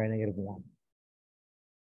numerator by -1.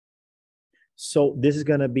 So this is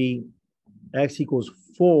going to be x equals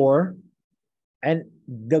 4. And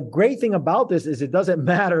the great thing about this is it doesn't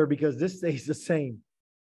matter because this stays the same.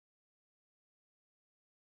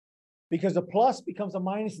 Because the plus becomes a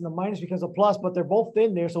minus and the minus becomes a plus, but they're both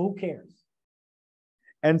in there, so who cares?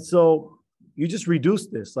 And so you just reduce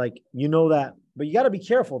this, like, you know that, but you got to be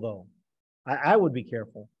careful though. I would be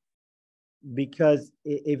careful, because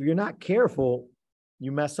if you're not careful,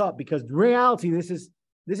 you mess up, because in reality, this is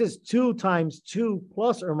 2 times 2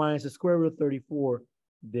 plus or minus the square root of 34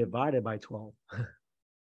 divided by 12.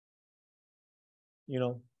 You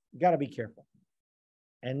know, you got to be careful.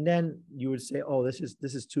 And then you would say, oh, this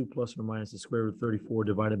is 2 plus or minus the square root of 34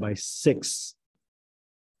 divided by 6.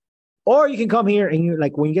 Or you can come here and you,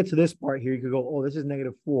 like, when you get to this part here, you could go, oh, this is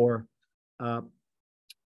 -4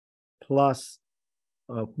 plus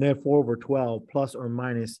 -4/12 plus or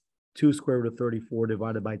minus 2 square root of 34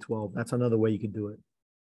 divided by 12. That's another way you could do it.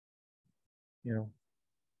 You know,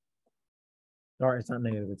 or it's not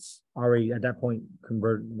negative. It's already at that point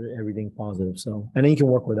convert everything positive. So, and then you can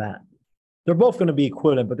work with that. They're both going to be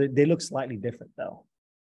equivalent, but they look slightly different though.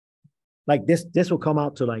 Like this will come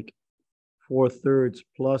out to like 4/3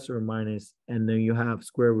 plus or minus, and then you have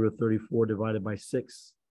square root of 34 divided by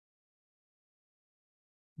 6.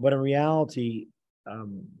 But in reality,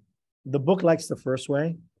 the book likes the first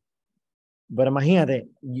way, but in my hand,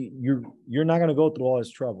 you're not going to go through all this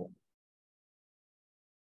trouble.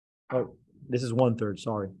 Oh, this is 1/3.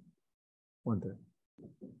 Sorry, 1/3.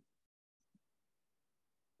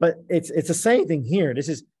 But it's the same thing here. This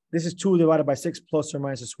is 2 divided by 6 plus or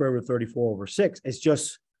minus the square root of 34 over 6. It's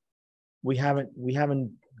just we haven't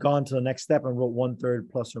gone to the next step and wrote 1/3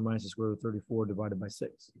 plus or minus the square root of 34 divided by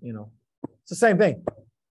 6. You know, it's the same thing.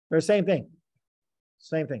 They're the same thing.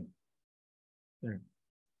 Same thing. There.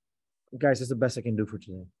 Guys, that's the best I can do for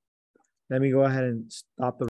today. Let me go ahead and stop the